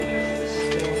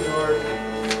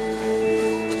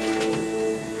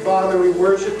Father, we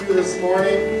worship you this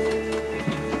morning.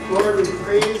 Lord, we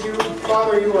praise you.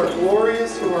 Father, you are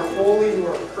glorious, you are holy, you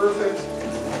are perfect.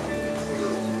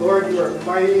 Lord, you are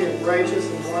mighty and righteous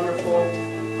and wonderful.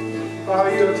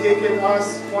 Father, you have taken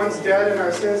us, once dead in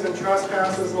our sins and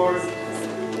trespasses, Lord,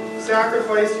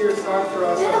 sacrificed your Son for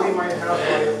us that we might have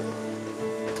life.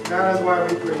 That is why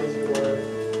we praise you, Lord.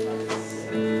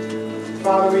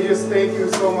 Father, we just thank you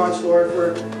so much, Lord,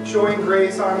 for showing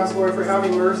grace on us, Lord, for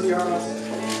having mercy on us.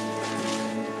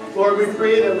 Lord, we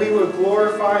pray that we would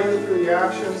glorify you through the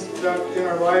actions that in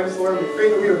our lives, Lord. We pray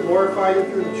that we would glorify you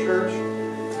through the church.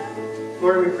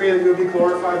 Lord, we pray that you would be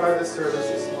glorified by this service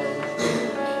this morning.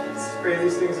 Let's pray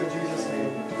these things in Jesus'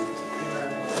 name.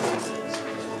 Amen.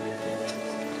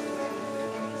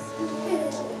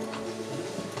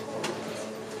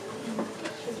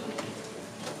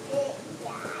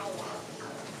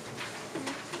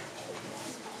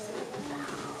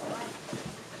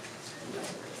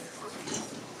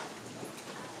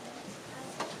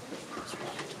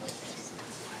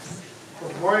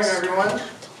 Good morning, everyone.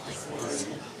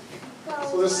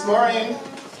 So this morning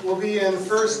we'll be in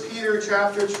 1 Peter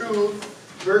chapter 2,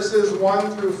 verses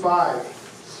 1 through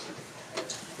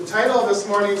 5. The title of this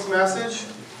morning's message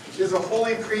is a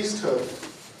Holy Priesthood.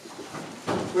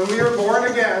 When we are born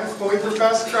again, when we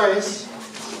profess Christ,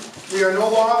 we are no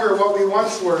longer what we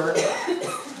once were,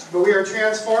 but we are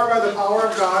transformed by the power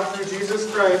of God through Jesus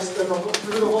Christ and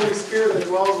through the Holy Spirit that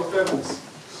dwells within us.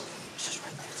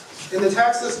 In the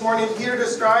text this morning, Peter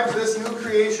describes this new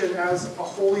creation as a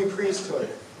holy priesthood.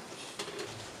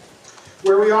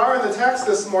 Where we are in the text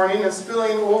this morning and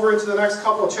spilling over into the next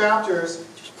couple of chapters,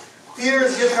 Peter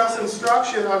is giving us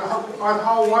instruction on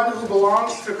how one who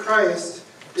belongs to Christ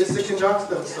is to conduct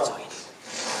themselves.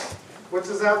 What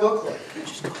does that look like?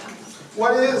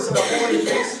 What is the holy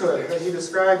priesthood that he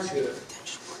describes here?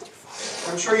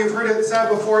 I'm sure you've heard it said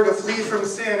before, to flee from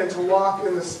sin and to walk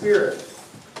in the Spirit.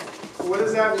 What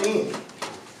does that mean?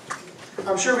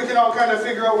 I'm sure we can all kind of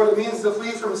figure out what it means to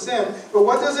flee from sin, but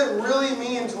what does it really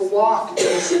mean to walk in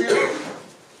the Spirit?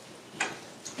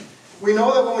 We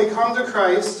know that when we come to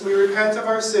Christ, we repent of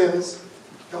our sins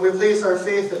and we place our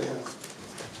faith in Him.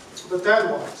 But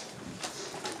then what?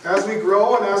 As we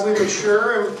grow and as we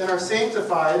mature and are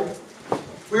sanctified,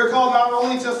 we are called not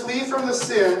only to flee from the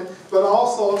sin, but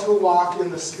also to walk in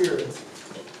the Spirit.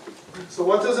 So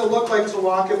what does it look like to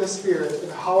walk in the Spirit,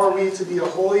 and how are we to be a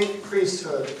holy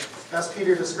priesthood, as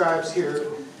Peter describes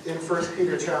here in 1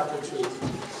 Peter chapter 2.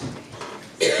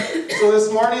 So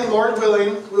this morning, Lord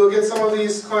willing, we'll get some of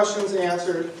these questions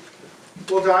answered.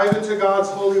 We'll dive into God's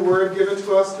holy word given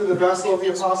to us through the vessel of the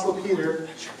Apostle Peter,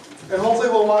 and hopefully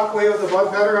we'll walk away with a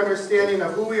better understanding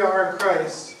of who we are in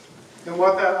Christ and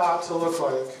what that ought to look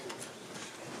like.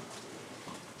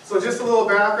 So just a little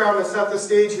background to set the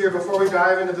stage here before we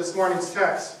dive into this morning's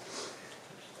text.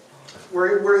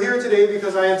 We're here today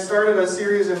because I had started a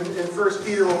series in 1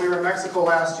 Peter when we were in Mexico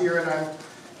last year, and I'm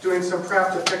doing some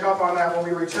prep to pick up on that when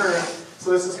we return.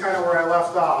 So this is kind of where I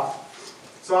left off.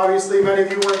 So obviously many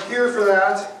of you weren't here for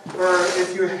that, or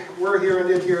if you were here and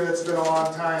did hear, that's been a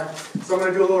long time. So I'm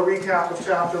going to do a little recap of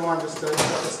chapter 1 just to set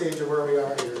the stage of where we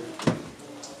are here.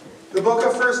 The book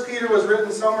of 1 Peter was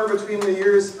written somewhere between the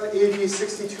years AD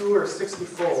 62 or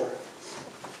 64.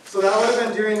 So that would have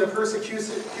been during the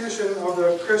persecution of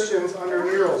the Christians under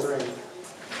Nero's reign.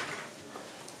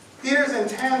 Peter's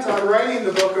intent on writing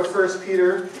the book of 1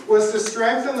 Peter was to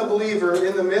strengthen the believer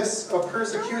in the midst of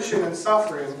persecution and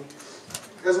suffering,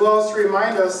 as well as to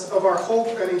remind us of our hope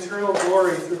and eternal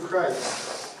glory through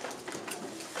Christ.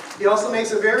 He also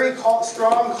makes a very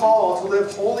strong call to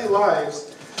live holy lives,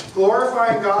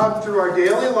 glorifying God through our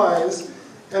daily lives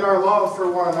and our love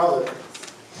for one another.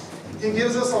 He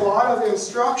gives us a lot of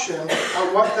instruction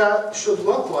on what that should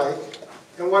look like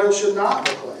and what it should not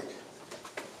look like.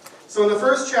 So in the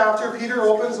first chapter, Peter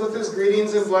opens with his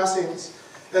greetings and blessings,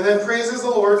 and then praises the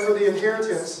Lord for the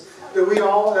inheritance that we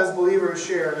all as believers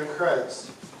share in Christ.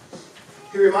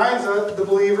 He reminds the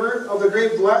believer of the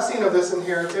great blessing of this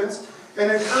inheritance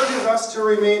and encourages us to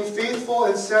remain faithful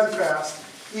and steadfast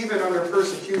even under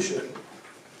persecution.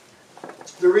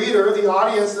 The reader, the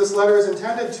audience this letter is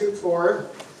intended for,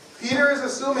 Peter is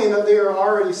assuming that they are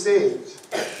already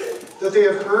saved, that they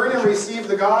have heard and received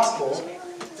the gospel,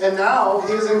 and now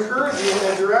he is encouraging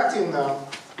and directing them.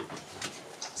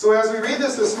 So as we read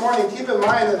this morning, keep in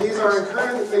mind that these are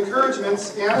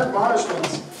encouragements and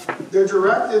admonishments. They're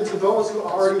directed to those who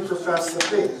already profess the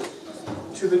faith,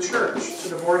 to the church, to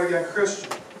the born-again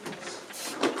Christian.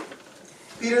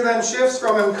 Peter then shifts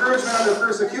from encouragement under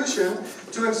persecution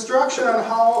to instruction on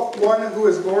how one who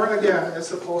is born again is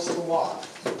supposed to walk.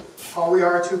 how we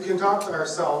are to conduct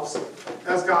ourselves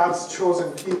as God's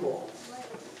chosen people.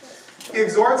 He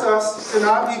exhorts us to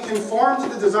not be conformed to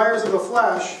the desires of the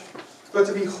flesh, but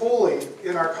to be holy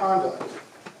in our conduct.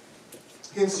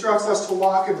 He instructs us to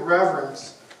walk in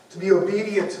reverence, to be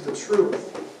obedient to the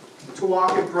truth, to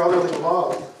walk in brotherly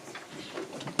love.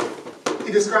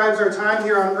 He describes our time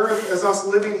here on earth as us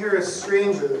living here as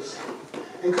strangers,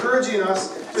 encouraging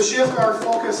us to shift our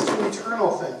focus to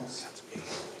eternal things.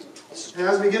 And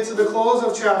as we get to the close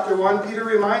of chapter 1, Peter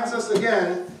reminds us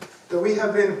again that we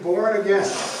have been born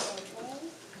again,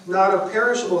 not of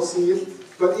perishable seed,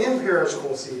 but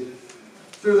imperishable seed,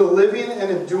 through the living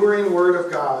and enduring Word of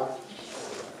God.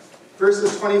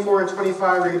 Verses 24 and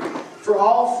 25 read, "For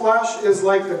all flesh is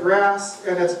like the grass,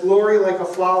 and its glory like a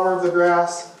flower of the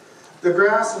grass. The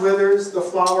grass withers, the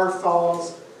flower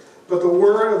falls, but the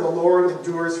word of the Lord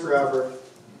endures forever.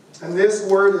 And this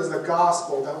word is the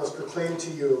gospel that was proclaimed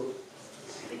to you."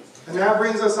 And that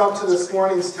brings us up to this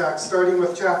morning's text, starting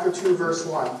with chapter 2, verse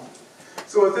 1.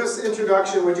 So with this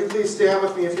introduction, would you please stand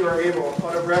with me if you are able,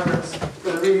 out of reverence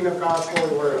for the reading of God's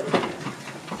holy word.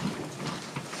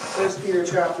 1 Peter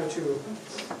chapter 2.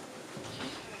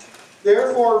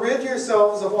 "Therefore rid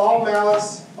yourselves of all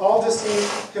malice, all deceit,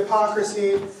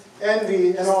 hypocrisy,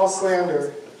 envy, and all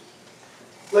slander.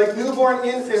 Like newborn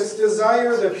infants,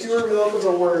 desire the pure milk of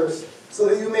the word, so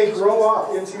that you may grow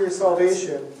up into your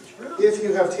salvation, if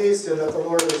you have tasted that the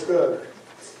Lord is good.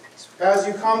 As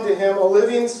you come to him, a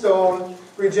living stone,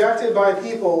 rejected by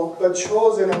people, but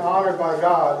chosen and honored by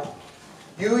God,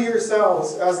 you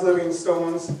yourselves, as living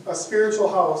stones, a spiritual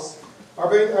house,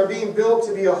 are being built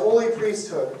to be a holy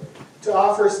priesthood, to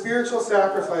offer spiritual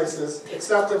sacrifices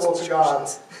acceptable to God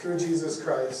through Jesus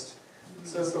Christ."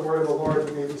 Says the word of the Lord.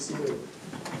 You may be seated.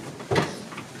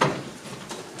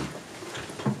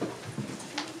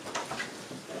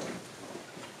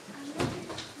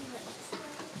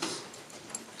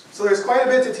 So there's quite a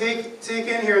bit to take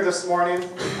in here this morning.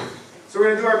 So we're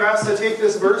going to do our best to take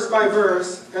this verse by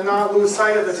verse and not lose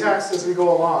sight of the text as we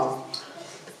go along.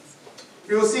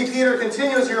 You will see Peter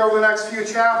continues here over the next few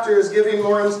chapters, giving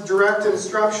more direct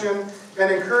instruction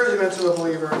and encouragement to the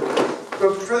believer.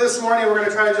 But for this morning, we're going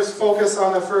to try to just focus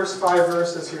on the first 5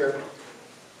 verses here.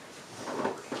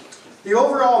 The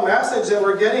overall message that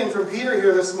we're getting from Peter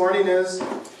here this morning is,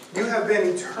 you have been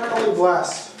eternally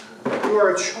blessed. You are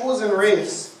a chosen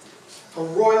race, a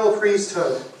royal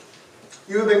priesthood.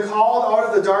 You have been called out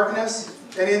of the darkness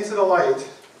and into the light.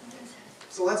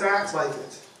 So let's act like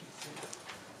it.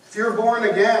 If you're born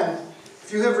again,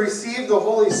 if you have received the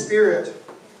Holy Spirit,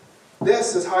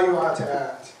 this is how you ought to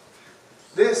act.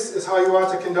 This is how you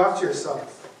ought to conduct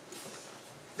yourself.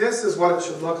 This is what it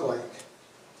should look like.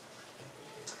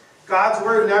 God's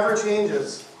word never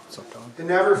changes. It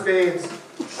never fades.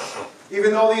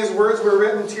 Even though these words were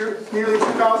written nearly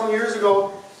 2,000 years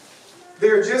ago,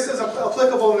 they're just as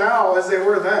applicable now as they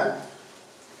were then.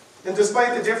 And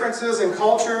despite the differences in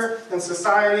culture and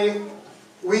society,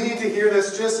 we need to hear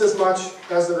this just as much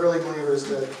as the early believers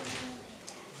did.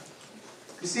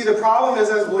 You see, the problem is,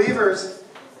 as believers,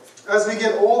 as we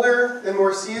get older and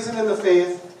more seasoned in the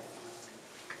faith,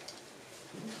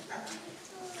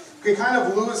 we kind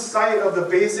of lose sight of the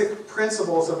basic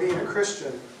principles of being a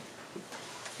Christian.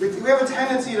 We have a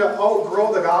tendency to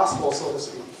outgrow the gospel, so to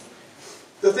speak.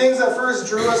 The things that first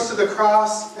drew us to the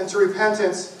cross and to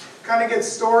repentance kind of get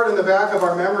stored in the back of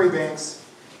our memory banks,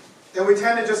 and we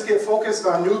tend to just get focused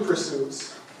on new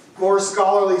pursuits, more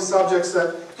scholarly subjects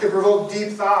that can provoke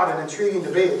deep thought and intriguing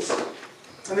debates.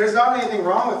 And there's not anything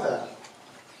wrong with that.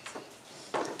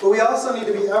 But we also need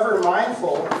to be ever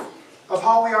mindful of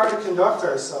how we are to conduct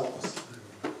ourselves,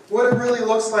 what it really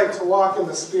looks like to walk in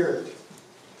the Spirit.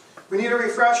 We need a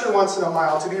refresher once in a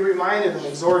while to be reminded and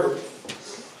exhorted.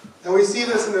 And we see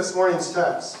this in this morning's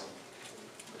text.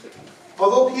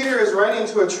 Although Peter is writing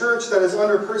to a church that is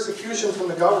under persecution from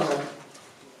the government,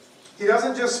 he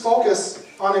doesn't just focus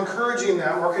on encouraging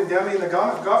them or condemning the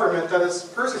government that is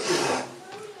persecuting them.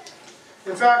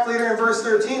 In fact, later in verse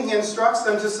 13, he instructs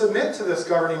them to submit to this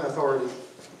governing authority.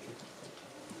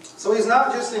 So he's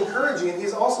not just encouraging,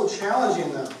 he's also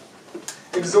challenging them,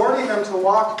 exhorting them to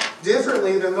walk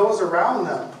differently than those around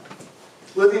them,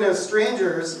 living as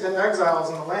strangers and exiles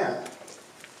in the land.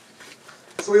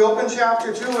 So we open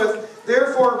chapter 2 with,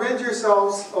 "Therefore rid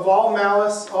yourselves of all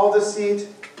malice, all deceit,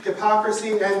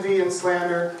 hypocrisy, envy, and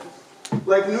slander.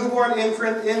 Like newborn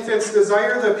infants,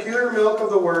 desire the pure milk of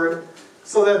the word,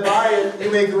 so that by it you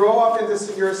may grow up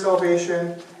into your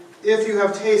salvation, if you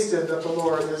have tasted that the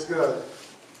Lord is good."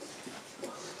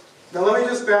 Now let me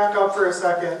just back up for a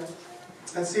second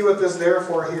and see what this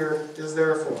therefore here is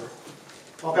there for.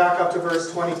 I'll back up to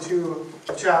verse 22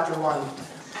 of chapter 1.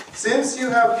 Since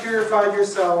you have purified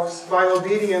yourselves by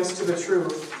obedience to the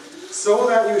truth, so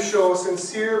that you show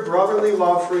sincere brotherly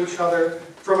love for each other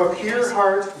from a pure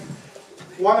heart,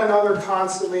 one another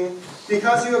constantly,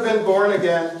 because you have been born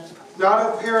again, not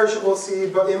of perishable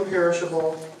seed, but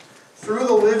imperishable, through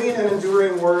the living and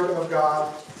enduring word of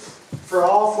God. For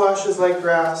all flesh is like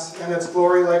grass, and its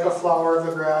glory like a flower of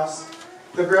the grass.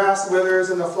 The grass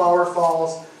withers and the flower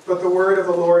falls, but the word of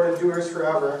the Lord endures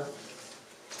forever.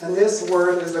 And this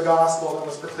word is the gospel that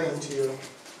was proclaimed to you.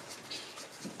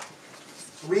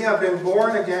 We have been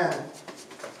born again.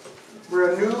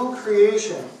 We're a new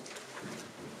creation.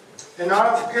 And not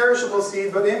of perishable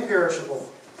seed, but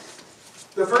imperishable.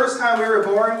 The first time we were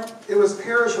born, it was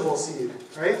perishable seed,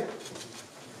 right?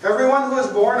 Everyone who is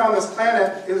born on this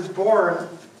planet is born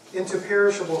into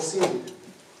perishable seed.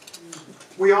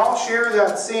 We all share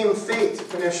that same fate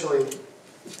initially.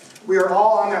 We are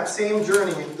all on that same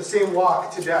journey, the same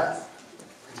walk to death.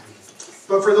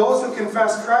 But for those who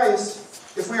confess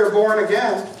Christ, if we are born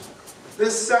again,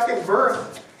 this second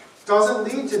birth doesn't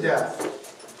lead to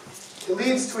death. It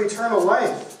leads to eternal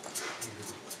life.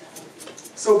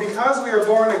 So because we are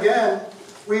born again,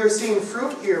 we are seeing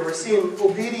fruit here. We're seeing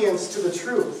obedience to the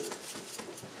truth.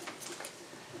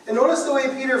 And notice the way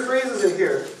Peter phrases it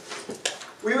here.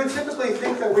 We would typically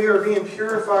think that we are being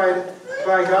purified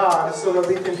by God so that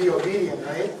we can be obedient,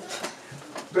 right?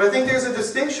 But I think there's a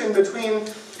distinction between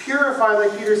purify,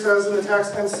 like Peter says in the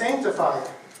text, and sanctify.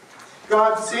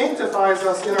 God sanctifies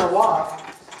us in our walk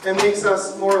and makes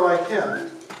us more like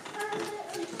Him.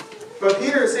 But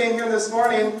Peter is saying here this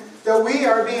morning that we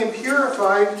are being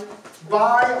purified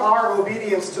by our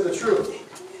obedience to the truth.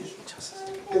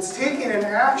 It's taking an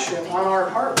action on our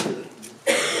part.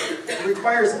 It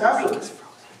requires effort.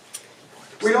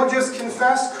 We don't just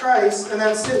confess Christ and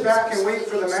then sit back and wait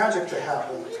for the magic to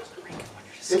happen.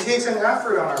 It takes an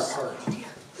effort on our part.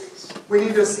 We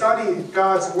need to study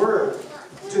God's Word,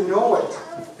 to know it,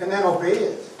 and then obey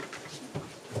it.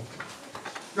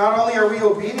 Not only are we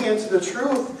obedient to the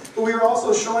truth, but we are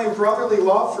also showing brotherly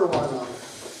love for one another.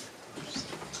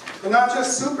 And not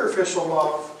just superficial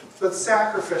love, but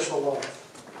sacrificial love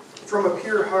from a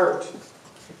pure heart.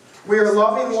 We are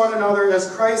loving one another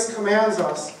as Christ commands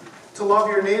us to love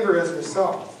your neighbor as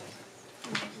yourself.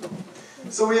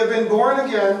 So we have been born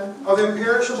again of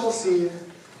imperishable seed.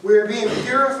 We are being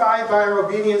purified by our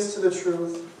obedience to the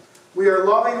truth. We are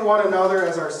loving one another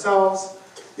as ourselves,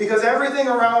 because everything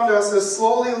around us is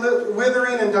slowly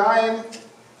withering and dying,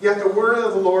 yet the word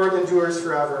of the Lord endures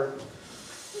forever.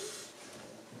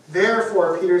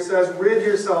 Therefore, Peter says, rid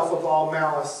yourself of all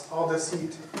malice, all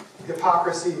deceit,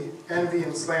 hypocrisy, envy,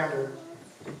 and slander.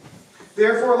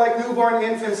 Therefore, like newborn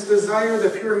infants, desire the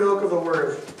pure milk of the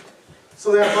word,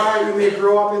 so that by you may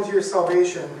grow up into your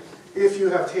salvation, if you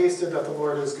have tasted that the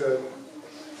Lord is good.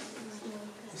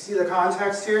 You see the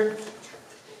context here?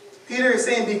 Peter is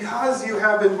saying, because you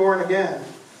have been born again,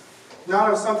 not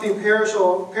of something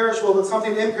perishable, but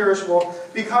something imperishable,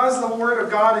 because the word of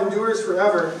God endures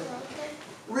forever,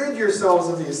 rid yourselves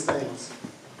of these things.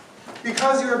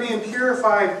 Because you are being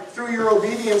purified through your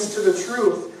obedience to the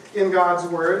truth in God's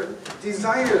word,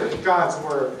 desire God's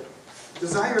word.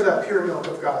 Desire that pure milk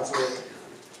of God's word,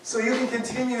 so you can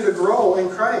continue to grow in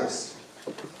Christ.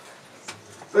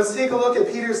 Let's take a look at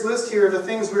Peter's list here of the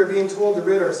things we are being told to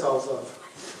rid ourselves of.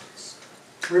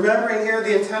 Remembering here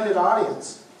the intended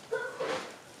audience.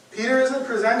 Peter isn't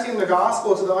presenting the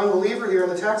gospel to the unbeliever here in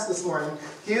the text this morning.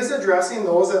 He is addressing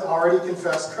those that already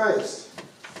confess Christ.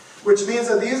 Which means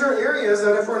that these are areas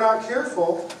that if we're not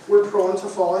careful, we're prone to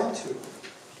fall into.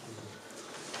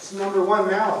 So number one,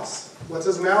 malice. What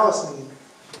does malice mean?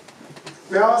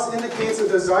 Malice indicates a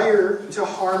desire to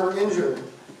harm or injure.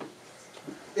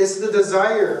 It's the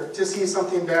desire to see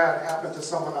something bad happen to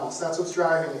someone else. That's what's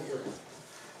driving it here.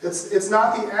 It's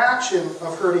not the action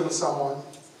of hurting someone.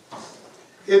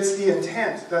 It's the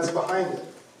intent that's behind it.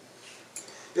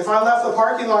 If I left the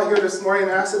parking lot here this morning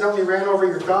and accidentally ran over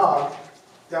your dog,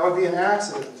 that would be an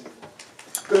accident.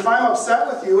 But if I'm upset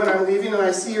with you and I'm leaving and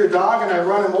I see your dog and I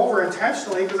run him over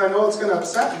intentionally because I know it's going to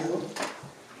upset you,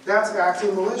 that's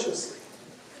acting maliciously.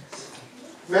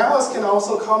 Malice can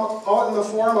also come out in the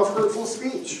form of hurtful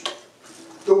speech.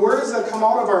 The words that come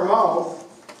out of our mouth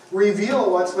reveal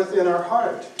what's within our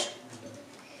heart.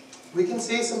 We can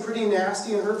say some pretty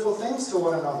nasty and hurtful things to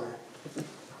one another.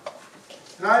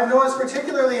 And I've noticed,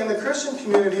 particularly in the Christian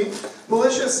community,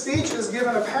 malicious speech is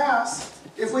given a pass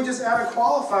if we just add a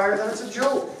qualifier that it's a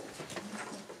joke.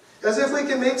 As if we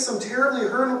can make some terribly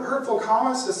hurtful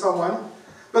comments to someone,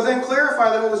 but then clarify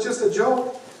that it was just a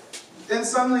joke, and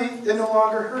suddenly it no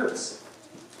longer hurts.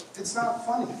 It's not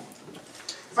funny.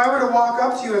 If I were to walk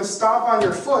up to you and stomp on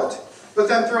your foot, but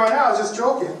then throw it out, I was just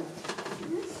joking,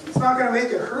 it's not going to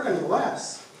make it hurt any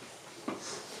less.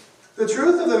 The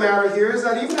truth of the matter here is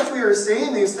that even if we are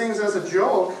saying these things as a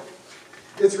joke,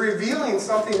 it's revealing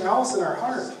something else in our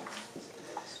heart.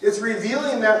 It's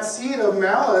revealing that seed of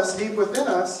malice deep within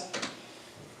us.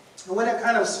 And when it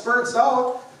kind of spurts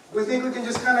out, we think we can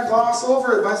just kind of gloss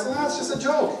over it by saying, it's just a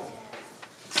joke.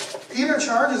 Peter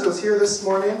charges us here this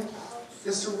morning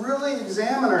is to really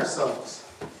examine ourselves.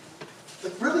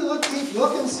 Like really look deep,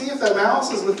 look and see if that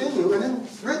malice is within you, and then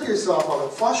rid yourself of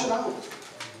it, flush it out.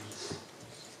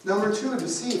 Number 2,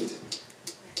 deceit.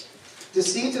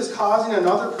 Deceit is causing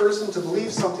another person to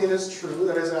believe something is true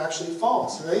that is actually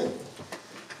false, right?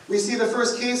 We see the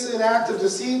first case in act of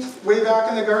deceit way back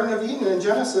in the Garden of Eden in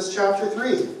Genesis chapter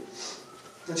 3.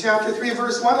 In chapter 3,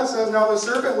 verse 1, it says, "Now the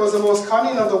serpent was the most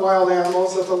cunning of the wild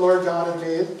animals that the Lord God had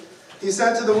made. He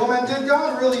said to the woman, 'Did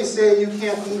God really say you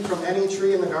can't eat from any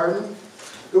tree in the garden?'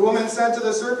 The woman said to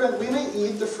the serpent, 'We may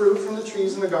eat the fruit from the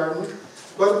trees in the garden,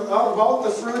 but about the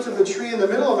fruit of the tree in the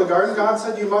middle of the garden, God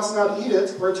said you must not eat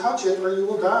it or touch it or you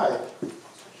will die.'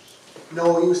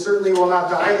 'No, you certainly will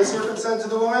not die,' the serpent said to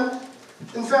the woman.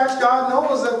 'In fact, God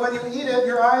knows that when you eat it,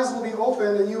 your eyes will be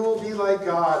opened and you will be like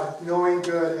God, knowing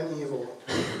good and evil.'"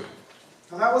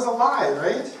 Now that was a lie,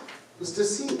 right? It was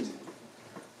deceit.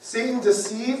 Satan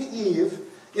deceived Eve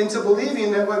into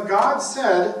believing that what God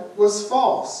said was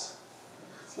false.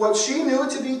 What she knew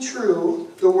to be true,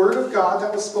 the word of God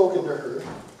that was spoken to her,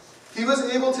 he was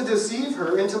able to deceive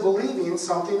her into believing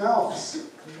something else.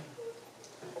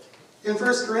 In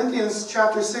 1 Corinthians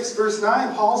chapter 6, verse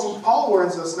 9, Paul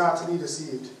warns us not to be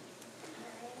deceived.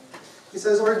 He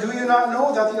says, "Or do you not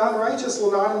know that the unrighteous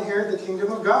will not inherit the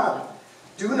kingdom of God?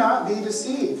 Do not be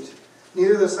deceived.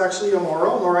 Neither the sexually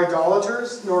immoral, nor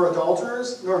idolaters, nor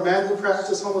adulterers, nor men who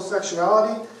practice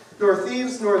homosexuality, nor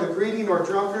thieves, nor the greedy, nor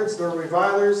drunkards, nor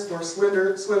revilers, nor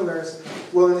swindlers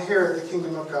will inherit the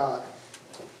kingdom of God."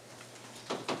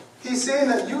 He's saying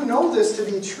that you know this to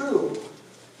be true.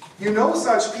 You know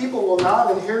such people will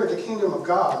not inherit the kingdom of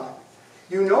God.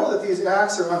 You know that these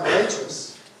acts are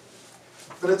unrighteous.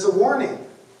 But it's a warning.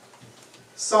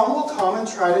 Some will come and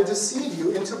try to deceive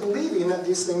you into believing that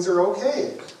these things are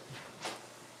okay.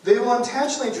 They will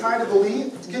intentionally try to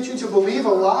get you to believe a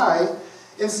lie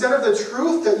instead of the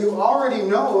truth that you already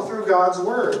know through God's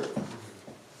word.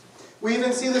 We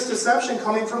even see this deception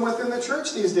coming from within the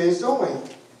church these days, don't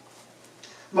we?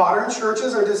 Modern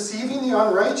churches are deceiving the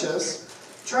unrighteous,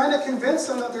 trying to convince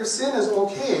them that their sin is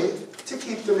okay to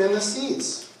keep them in the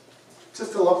seats, to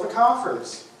fill up the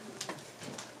coffers.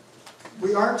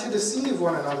 We aren't to deceive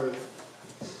one another.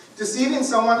 Deceiving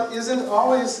someone isn't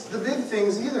always the big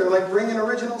things either, like bringing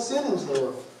original sin into the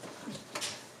world.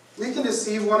 We can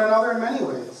deceive one another in many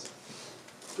ways.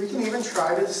 We can even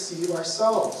try to deceive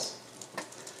ourselves.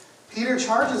 Peter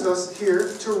charges us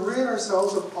here to rid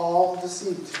ourselves of all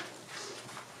deceit.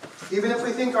 Even if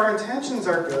we think our intentions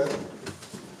are good,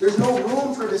 there's no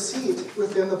room for deceit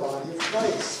within the body of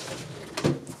Christ.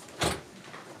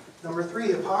 Number 3,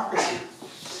 hypocrisy.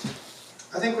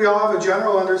 I think we all have a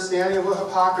general understanding of what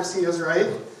hypocrisy is, right?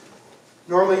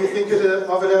 Normally you think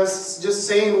of it as just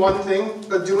saying one thing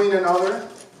but doing another.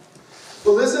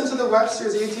 But listen to the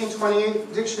Webster's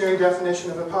 1828 dictionary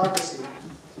definition of hypocrisy.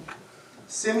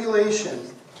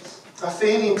 Simulation, a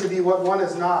feigning to be what one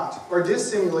is not, or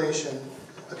dissimulation,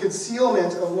 a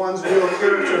concealment of one's real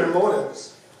character and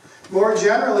motives. More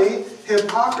generally,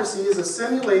 hypocrisy is a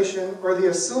simulation or the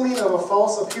assuming of a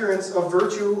false appearance of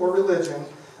virtue or religion,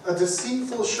 a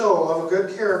deceitful show of a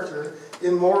good character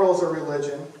in morals or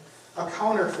religion, a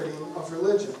counterfeiting of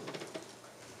religion.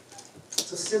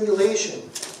 It's a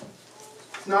simulation.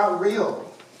 It's not real.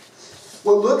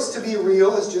 What looks to be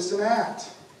real is just an act.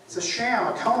 It's a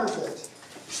sham, a counterfeit.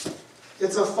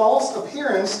 It's a false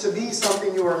appearance to be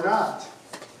something you are not.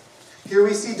 Here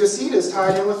we see deceit is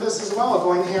tied in with this as well,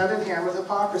 going hand in hand with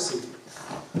hypocrisy.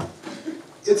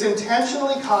 It's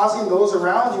intentionally causing those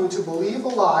around you to believe a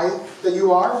lie that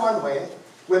you are one way,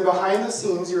 when behind the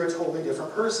scenes you're a totally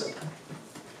different person.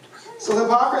 So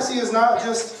hypocrisy is not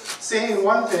just saying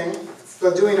one thing,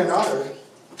 but doing another.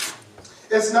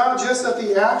 It's not just that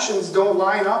the actions don't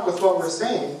line up with what we're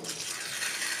saying.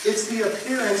 It's the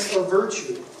appearance of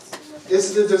virtue.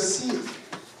 It's the deceit.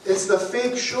 It's the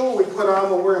fake show we put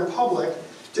on when we're in public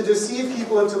to deceive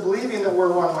people into believing that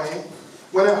we're one way,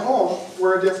 when at home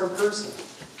we're a different person.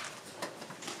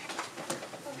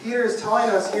 Peter is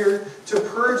telling us here to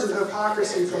purge the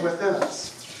hypocrisy from within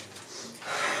us.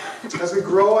 As we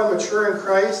grow and mature in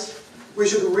Christ, we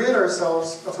should rid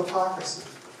ourselves of hypocrisy.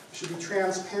 We should be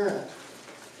transparent.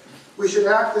 We should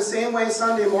act the same way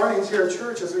Sunday mornings here at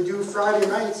church as we do Friday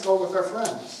nights out with our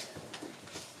friends.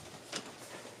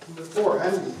 Number 4,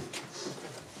 envy.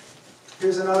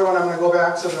 Here's another one. I'm going to go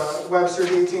back to the Webster's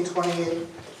 1828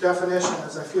 definition,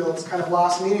 as I feel it's kind of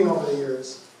lost meaning over the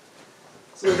years.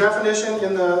 So the definition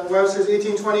in the Webster's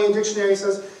 1828 dictionary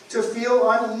says, to feel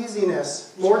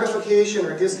uneasiness, mortification,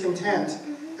 or discontent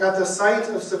at the sight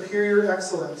of superior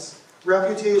excellence,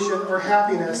 reputation, or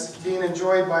happiness being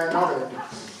enjoyed by another.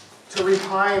 To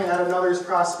repine at another's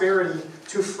prosperity,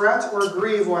 to fret or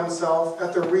grieve oneself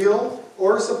at the real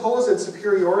or supposed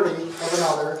superiority of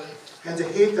another, and to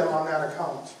hate them on that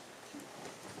account.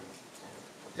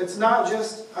 It's not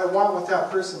just, I want what that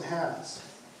person has.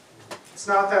 It's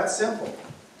not that simple.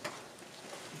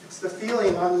 It's the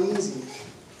feeling uneasy,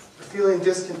 the feeling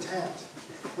discontent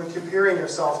when comparing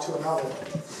yourself to another.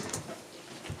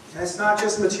 And it's not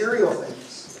just material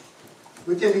things.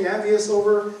 We can be envious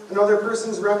over another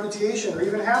person's reputation or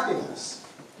even happiness.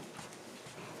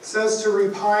 It says to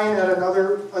repine at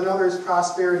another's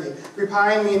prosperity.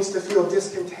 Repine means to feel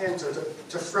discontent or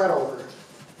to fret over. It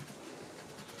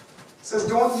says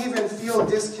don't even feel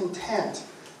discontent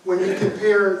when you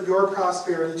compare your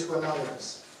prosperity to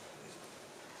another's.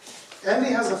 Envy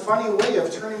has a funny way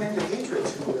of turning into hatred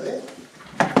too, right?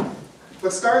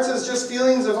 What starts as just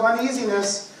feelings of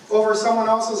uneasiness over someone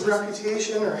else's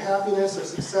reputation or happiness or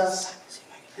success,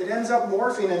 it ends up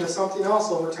morphing into something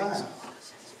else over time.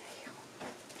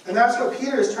 And that's what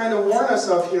Peter is trying to warn us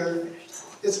of here.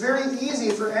 It's very easy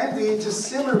for envy to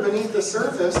simmer beneath the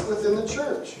surface within the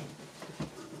church.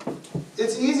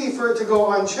 It's easy for it to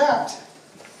go unchecked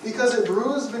because it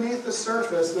brews beneath the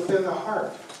surface within the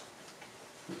heart.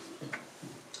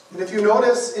 And if you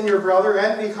notice in your brother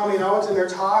envy coming out in their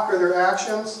talk or their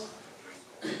actions,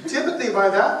 typically by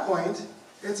that point,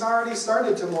 it's already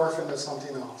started to morph into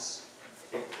something else.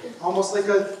 Almost like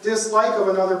a dislike of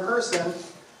another person,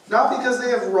 not because they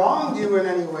have wronged you in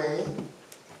any way,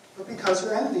 but because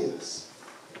you're envious.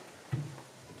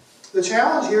 The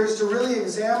challenge here is to really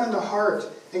examine the heart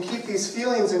and keep these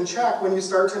feelings in check when you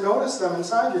start to notice them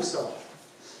inside yourself.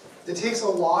 It takes a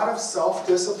lot of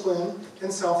self-discipline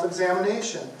and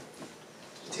self-examination.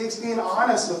 It takes being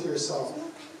honest with yourself.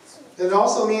 It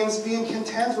also means being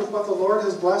content with what the Lord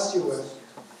has blessed you with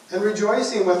and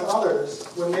rejoicing with others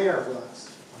when they are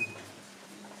blessed.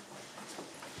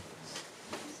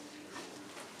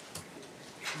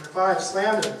 Number 5,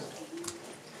 slander.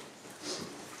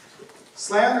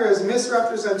 Slander is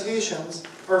misrepresentations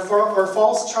or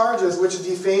false charges which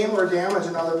defame or damage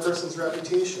another person's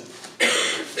reputation.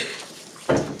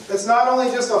 It's not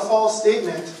only just a false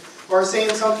statement or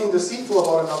saying something deceitful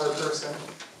about another person.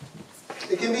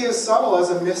 It can be as subtle as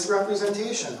a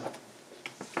misrepresentation.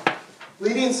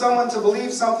 Leading someone to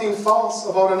believe something false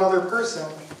about another person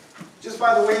just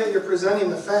by the way that you're presenting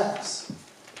the facts.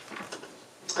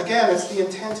 Again, it's the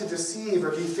intent to deceive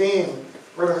or defame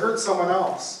or to hurt someone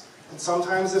else. And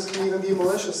sometimes this can even be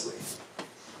maliciously.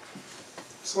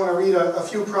 Just want to read a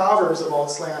few proverbs about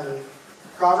slander.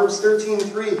 Proverbs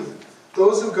 13:3.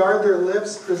 Those who guard their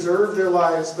lips preserve their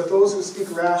lives, but those who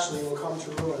speak rashly will come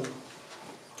to ruin.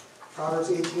 Proverbs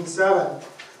 18:7.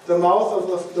 The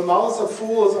mouths of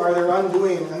fools are their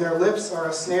undoing, and their lips are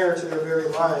a snare to their very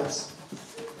lives.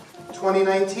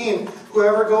 20:19.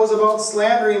 Whoever goes about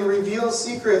slandering reveals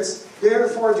secrets,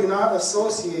 therefore do not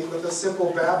associate with a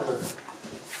simple babbler.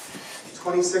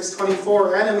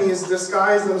 26:24. Enemies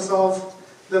disguise themselves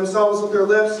with their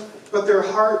lips, but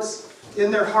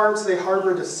in their hearts they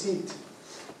harbor deceit.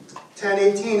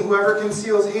 10:18. Whoever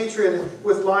conceals hatred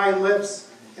with lying lips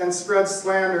and spreads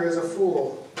slander is a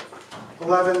fool.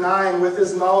 11:9. With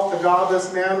his mouth the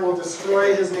godless man will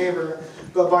destroy his neighbor,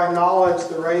 but by knowledge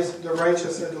the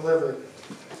righteous are delivered.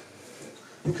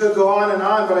 We could go on,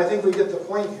 but I think we get the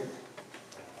point here.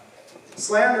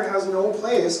 Slander has no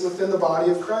place within the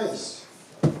body of Christ.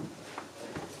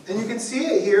 And you can see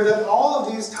it here that all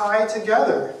of these tie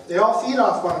together. They all feed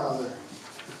off one another.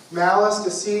 Malice,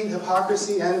 deceit,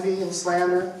 hypocrisy, envy, and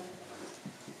slander.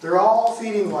 They're all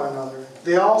feeding one another.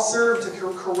 They all serve to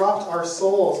corrupt our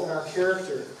souls and our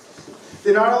character.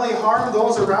 They not only harm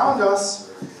those around us,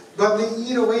 but they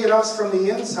eat away at us from the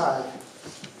inside.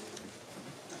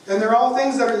 And they're all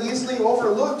things that are easily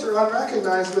overlooked or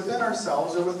unrecognized within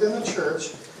ourselves or within the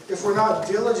church if we're not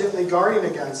diligently guarding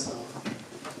against them.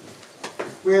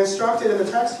 We are instructed in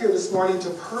the text here this morning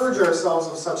to purge ourselves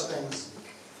of such things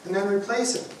and then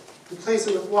replace it. Replace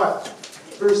it with what?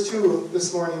 Verse 2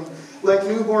 this morning. Like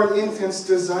newborn infants,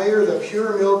 desire the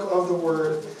pure milk of the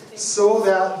word, so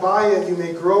that by it you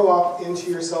may grow up into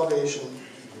your salvation.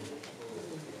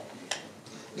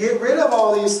 Get rid of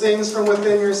all these things from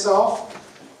within yourself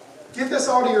Get this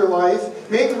out of your life.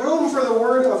 Make room for the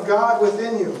Word of God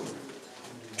within you.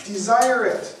 Desire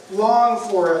it. Long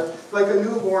for it, like a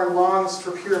newborn longs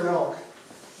for pure milk.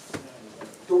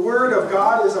 The Word of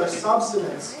God is our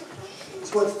substance.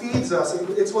 It's what feeds us.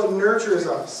 It's what nurtures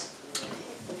us.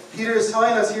 Peter is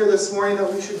telling us here this morning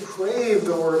that we should crave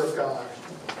the Word of God.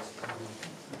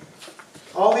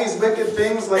 All these wicked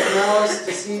things like malice,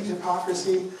 deceit,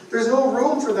 hypocrisy, there's no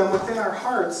room for them within our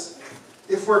hearts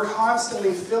if we're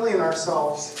constantly filling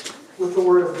ourselves with the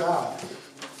Word of God.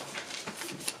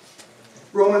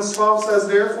 Romans 12 says,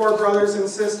 "Therefore, brothers and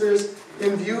sisters,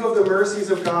 in view of the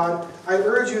mercies of God, I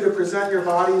urge you to present your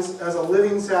bodies as a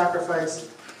living sacrifice,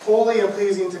 holy and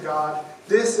pleasing to God.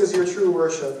 This is your true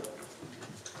worship.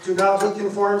 Do not be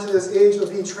conformed to this age, but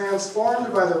be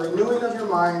transformed by the renewing of your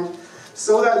mind,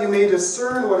 so that you may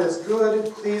discern what is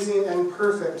good, pleasing, and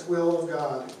perfect will of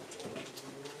God."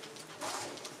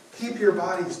 Keep your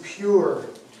bodies pure,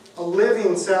 a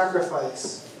living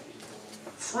sacrifice,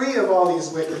 free of all these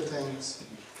wicked things,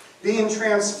 being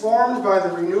transformed by the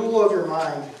renewal of your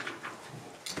mind.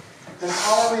 And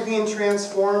how are we being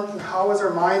transformed? And how is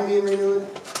our mind being renewed?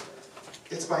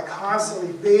 It's by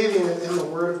constantly bathing it in the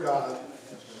Word of God.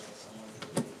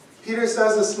 Peter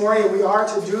says this morning we are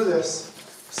to do this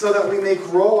so that we may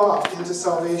grow up into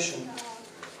salvation.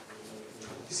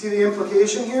 You see the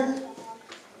implication here?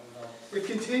 If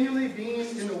continually being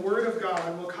in the Word of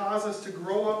God will cause us to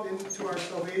grow up into our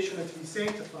salvation and to be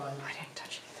sanctified, I didn't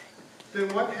touch anything.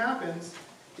 then what happens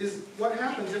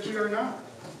if we are not?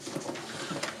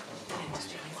 I didn't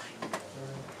touch anything.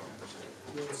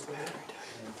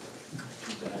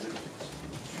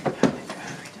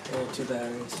 2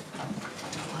 batteries.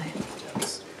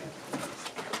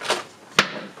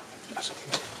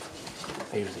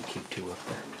 I usually keep 2 up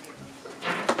there.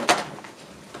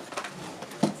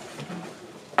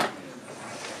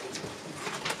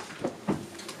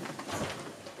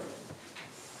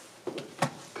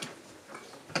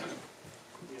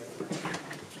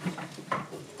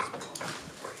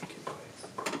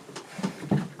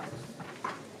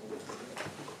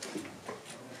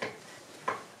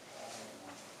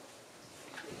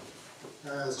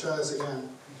 Let's try this again.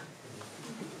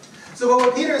 So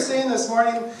what Peter is saying this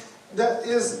morning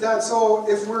so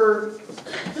if we're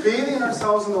bathing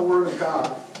ourselves in the Word of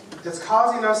God, it's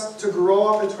causing us to grow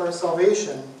up into our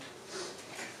salvation.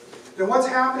 Then what's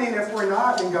happening if we're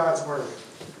not in God's Word?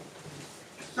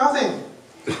 Nothing.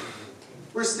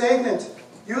 We're stagnant,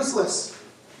 useless.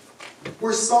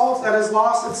 We're salt that has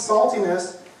lost its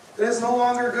saltiness, that is no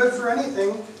longer good for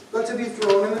anything but to be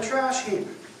thrown in the trash heap.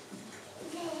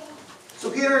 So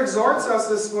Peter exhorts us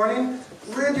this morning,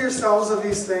 rid yourselves of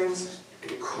these things,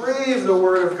 crave the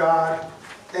Word of God,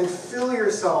 and fill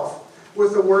yourself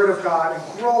with the Word of God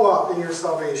and grow up in your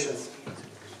salvation.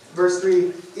 Verse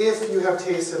 3, if you have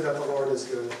tasted that the Lord is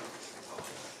good.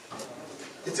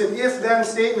 It's an if-then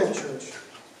statement, church.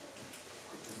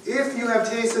 If you have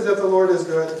tasted that the Lord is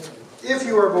good, if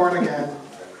you are born again,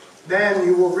 then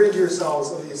you will rid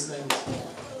yourselves of these things.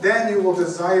 Then you will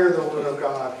desire the Word of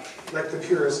God like the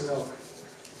purest milk.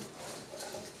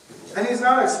 And he's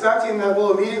not expecting that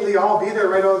we'll immediately all be there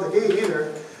right out of the gate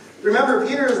either. Remember,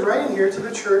 Peter is writing here to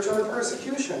the church under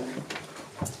persecution.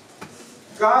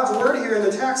 God's word here in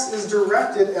the text is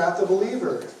directed at the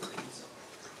believer.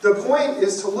 The point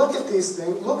is to look at these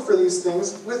things, look for these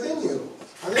things within you.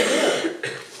 Are they there?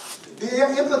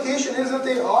 The implication is that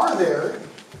they are there.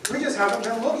 We just haven't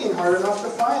been looking hard enough to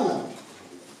find them.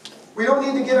 We don't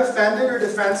need to get offended or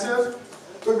defensive,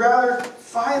 but rather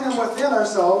find them within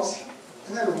ourselves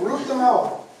and then root them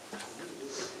out.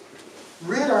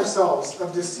 Rid ourselves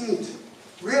of deceit.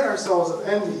 Rid ourselves of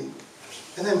envy.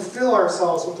 And then fill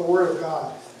ourselves with the Word of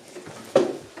God.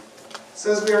 It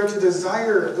says we are to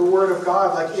desire the Word of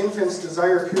God like infants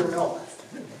desire pure milk.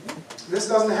 This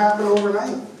doesn't happen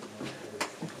overnight.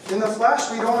 In the flesh,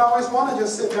 we don't always want to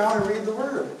just sit down and read the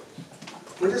Word.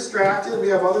 We're distracted. We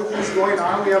have other things going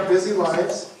on. We have busy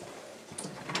lives.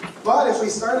 But if we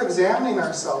start examining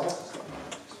ourselves,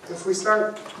 if we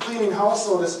start cleaning house,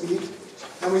 so to speak,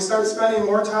 and we start spending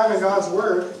more time in God's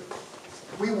Word,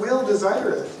 we will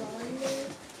desire it.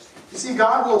 You see,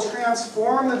 God will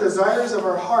transform the desires of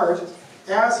our heart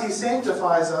as He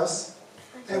sanctifies us,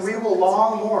 and we will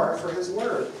long more for His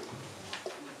Word.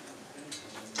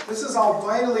 This is all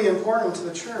vitally important to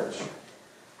the church.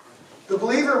 The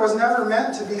believer was never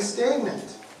meant to be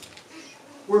stagnant.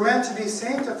 We're meant to be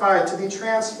sanctified, to be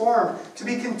transformed, to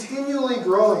be continually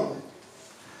growing.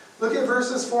 Look at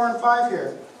verses 4 and 5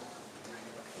 here.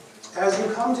 As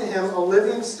you come to Him, a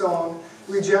living stone,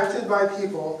 rejected by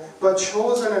people, but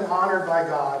chosen and honored by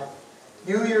God.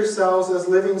 you yourselves as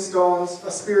living stones,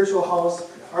 a spiritual house,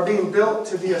 are being built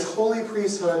to be a holy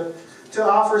priesthood, to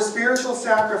offer spiritual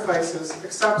sacrifices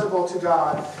acceptable to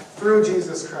God through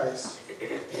Jesus Christ.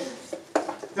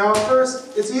 Now, at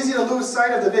first, it's easy to lose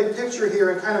sight of the big picture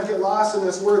here and kind of get lost in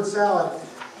this word salad,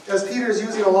 as Peter's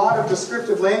using a lot of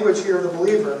descriptive language here of the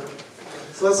believer.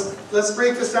 So let's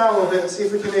break this down a little bit and see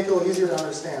if we can make it a little easier to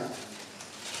understand.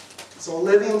 So, a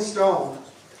living stone.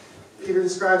 Peter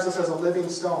describes this as a living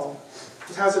stone.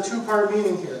 It has a two-part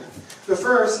meaning here. The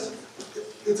first,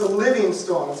 it's a living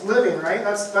stone. It's living, right?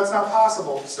 That's not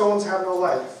possible. Stones have no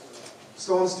life.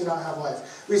 Stones do not have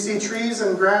life. We see trees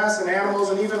and grass and animals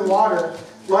and even water,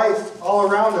 life all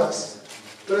around us.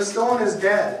 But a stone is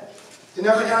dead. It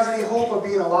never has any hope of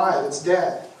being alive. It's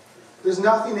dead. There's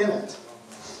nothing in it,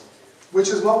 which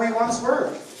is what we once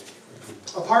were.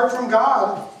 Apart from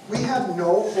God, we had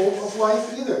no hope of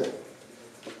life either.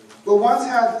 But what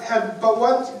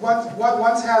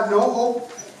once had no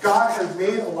hope, God has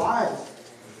made alive.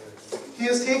 He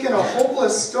has taken a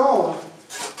hopeless stone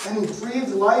and He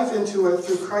breathed life into it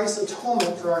through Christ's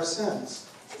atonement for our sins.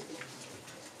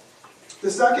 The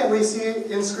second, we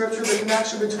see in Scripture the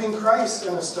connection between Christ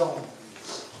and a stone.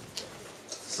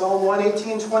 Psalm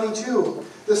 118:22,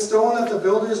 the stone that the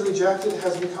builders rejected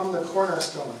has become the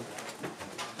cornerstone.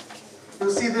 You'll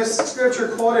see this scripture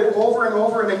quoted over and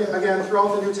over again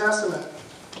throughout the New Testament.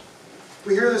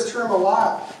 We hear this term a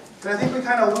lot, and I think we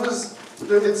kind of lose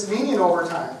its meaning over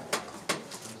time.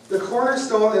 The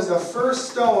cornerstone is the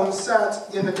first stone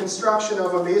set in the construction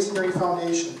of a masonry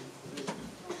foundation.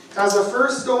 As the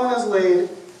first stone is laid,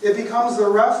 it becomes the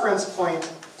reference point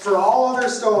for all other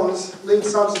stones laid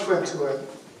subsequent to it.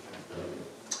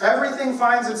 Everything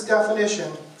finds its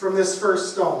definition from this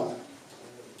first stone.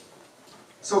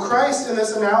 So Christ, in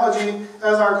this analogy,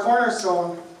 as our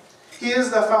cornerstone, He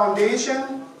is the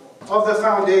foundation of the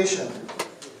foundation,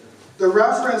 the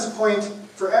reference point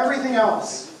for everything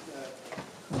else.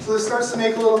 So this starts to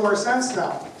make a little more sense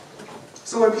now.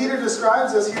 So when Peter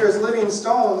describes us here as living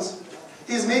stones,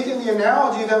 he's making the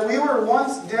analogy that we were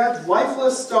once dead,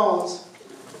 lifeless stones.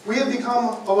 We have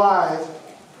become alive,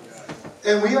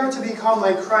 and we are to become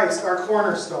like Christ, our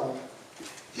cornerstone.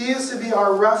 He is to be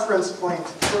our reference point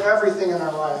for everything in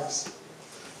our lives.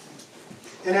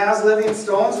 And as living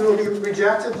stones, we will be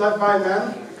rejected by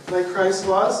men, like Christ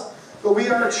was, but we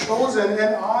are chosen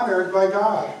and honored by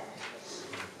God.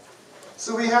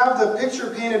 So we have the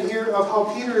picture painted here of how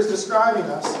Peter is describing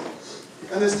us.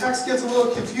 And this text gets a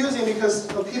little confusing because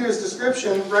of Peter's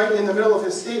description right in the middle of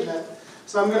his statement.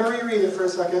 So I'm going to reread it for a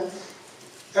second.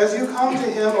 As you come to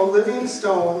Him, a living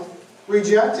stone,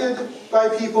 rejected by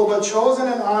people but chosen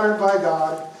and honored by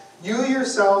God, you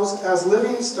yourselves as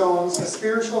living stones, a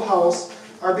spiritual house,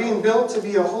 are being built to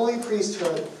be a holy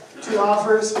priesthood, to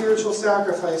offer spiritual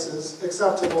sacrifices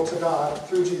acceptable to God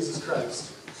through Jesus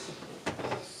Christ.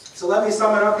 So let me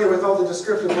sum it up here with all the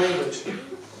descriptive language.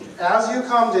 As you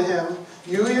come to Him,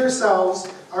 you yourselves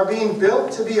are being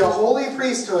built to be a holy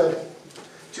priesthood,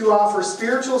 to offer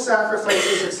spiritual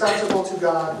sacrifices acceptable to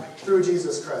God through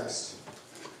Jesus Christ.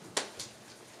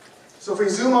 So if we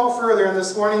zoom out further in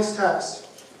this morning's text,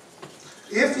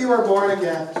 if you are born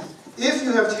again, if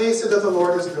you have tasted that the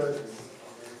Lord is good,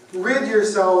 rid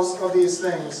yourselves of these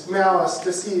things: malice,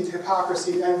 deceit,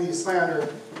 hypocrisy, envy, slander.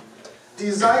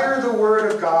 Desire the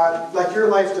word of God like your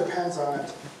life depends on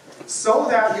it, so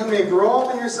that you may grow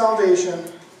up in your salvation.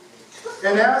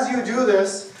 And as you do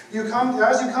this,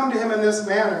 as you come to Him in this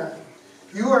manner,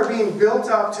 you are being built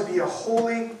up to be a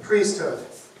holy priesthood.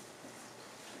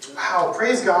 Wow,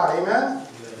 praise God, amen?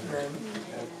 Amen.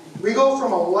 We go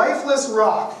from a lifeless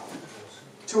rock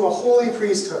to a holy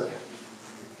priesthood.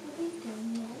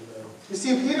 You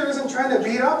see, Peter isn't trying to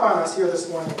beat up on us here this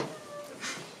morning.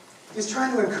 He's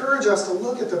trying to encourage us to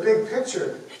look at the big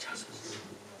picture.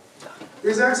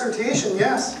 There's exhortation,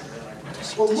 yes.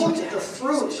 But look at the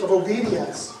fruit of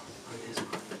obedience.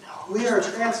 We are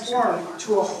transformed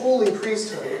to a holy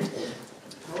priesthood.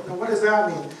 Now, what does that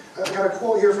mean? I've got a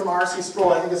quote here from R.C.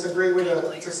 Sproul. I think it's a great way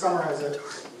to summarize it.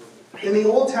 In the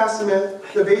Old Testament,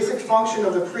 the basic function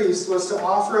of the priest was to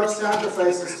offer up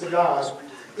sacrifices to God,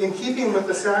 in keeping with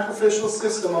the sacrificial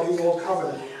system of the Old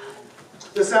Covenant.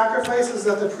 The sacrifices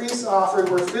that the priests offered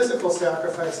were physical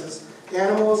sacrifices,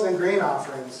 animals and grain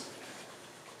offerings.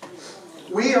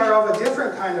 We are of a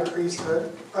different kind of priesthood,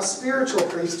 a spiritual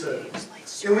priesthood,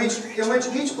 in which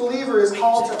each believer is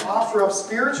called to offer up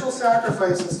spiritual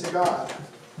sacrifices to God.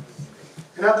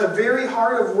 And at the very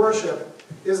heart of worship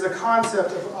is the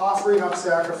concept of offering up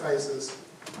sacrifices.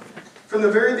 From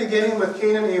the very beginning with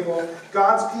Cain and Abel,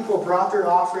 God's people brought their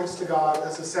offerings to God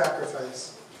as a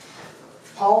sacrifice.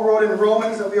 Paul wrote in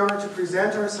Romans that we are to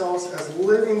present ourselves as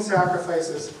living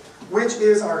sacrifices, which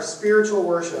is our spiritual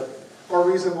worship or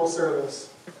reasonable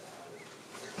service.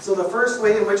 So the first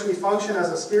way in which we function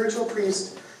as a spiritual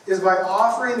priest is by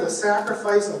offering the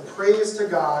sacrifice of praise to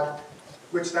God,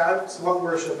 which that's what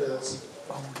worship is.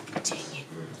 Oh, dang it.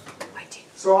 I did.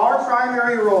 So our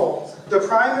primary role, the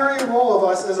primary role of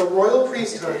us as a royal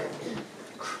priesthood,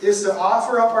 is to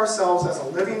offer up ourselves as a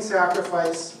living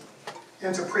sacrifice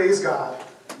and to praise God.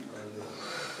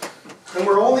 And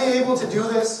we're only able to do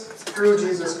this through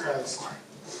Jesus Christ.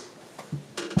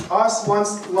 Us,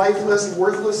 once lifeless,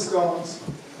 worthless stones,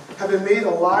 have been made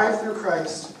alive through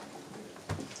Christ.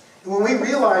 And when we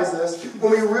realize this,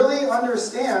 when we really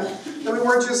understand that we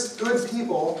weren't just good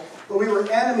people, but we were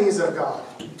enemies of God,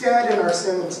 dead in our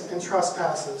sins and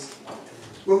trespasses,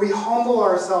 when we humble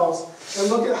ourselves and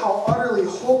look at how utterly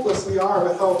hopeless we are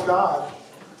without God,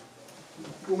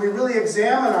 when we really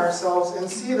examine ourselves and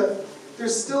see that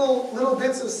there's still little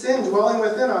bits of sin dwelling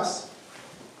within us,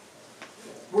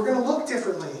 we're going to look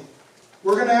differently.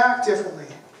 We're going to act differently.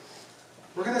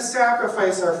 We're going to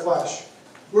sacrifice our flesh.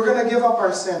 We're going to give up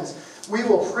our sins. We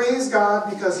will praise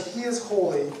God because He is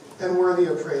holy and worthy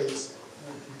of praise.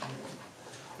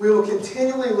 We will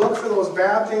continually look for those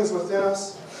bad things within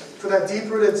us, for that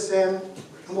deep-rooted sin,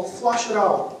 and we'll flush it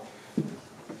out.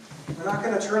 We're not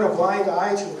going to turn a blind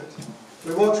eye to it.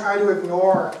 We won't try to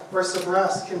ignore or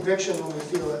suppress conviction when we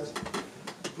feel it.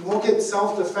 We won't get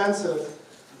self-defensive.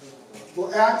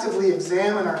 We'll actively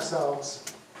examine ourselves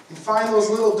and find those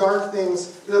little dark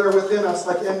things that are within us,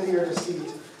 like envy or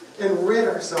deceit, and rid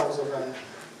ourselves of them.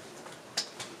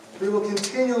 We will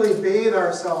continually bathe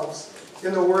ourselves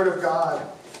in the Word of God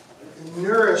and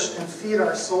nourish and feed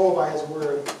our soul by His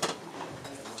Word.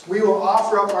 We will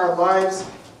offer up our lives,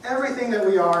 everything that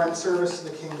we are, in service to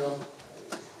the kingdom.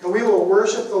 And we will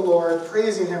worship the Lord,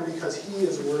 praising Him because He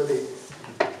is worthy.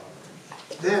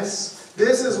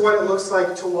 This is what it looks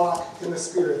like to walk in the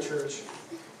Spirit, church.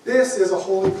 This is a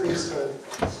holy priesthood.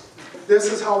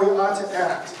 This is how we ought to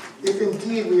act, if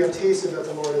indeed we have tasted that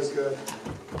the Lord is good.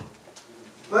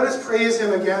 Let us praise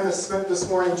Him again this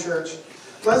morning, church.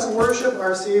 Let's worship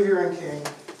our Savior and King.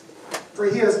 For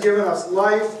He has given us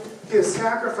life. He has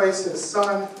sacrificed His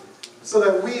Son, so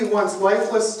that we, once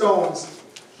lifeless stones,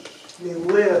 may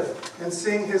live and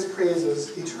sing His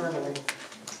praises eternally.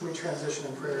 We transition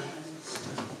in prayer.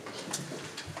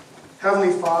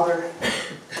 Heavenly Father,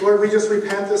 Lord, we just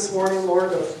repent this morning,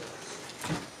 Lord,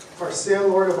 of our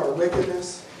sin, Lord, of our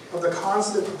wickedness, of the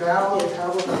constant battle that we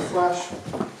have with our flesh.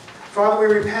 Father,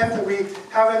 we repent that we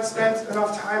haven't spent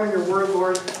enough time in your Word,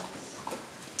 Lord.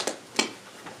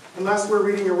 Unless we're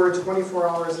reading your Word 24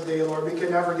 hours a day, Lord, we can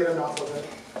never get enough of it.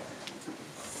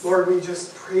 Lord, we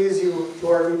just praise you,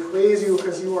 Lord. We praise you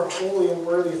because you are holy and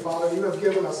worthy, Father. You have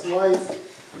given us life.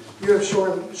 You have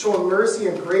shown mercy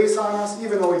and grace on us,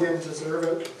 even though we didn't deserve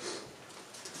it.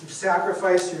 You've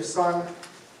sacrificed your Son.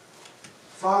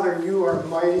 Father, you are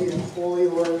mighty and holy,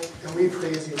 Lord, and we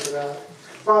praise you for that.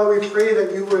 Father, we pray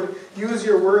that you would use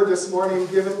your word this morning,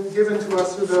 given to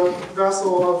us through the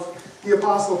vessel of the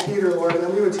Apostle Peter, Lord, and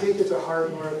that we would take it to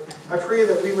heart, Lord. I pray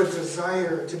that we would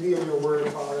desire to be in your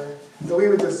word, Father, that we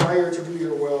would desire to do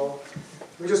your will.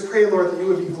 We just pray, Lord, that you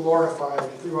would be glorified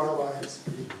through our lives.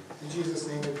 In Jesus'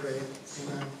 name we pray.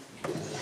 Amen.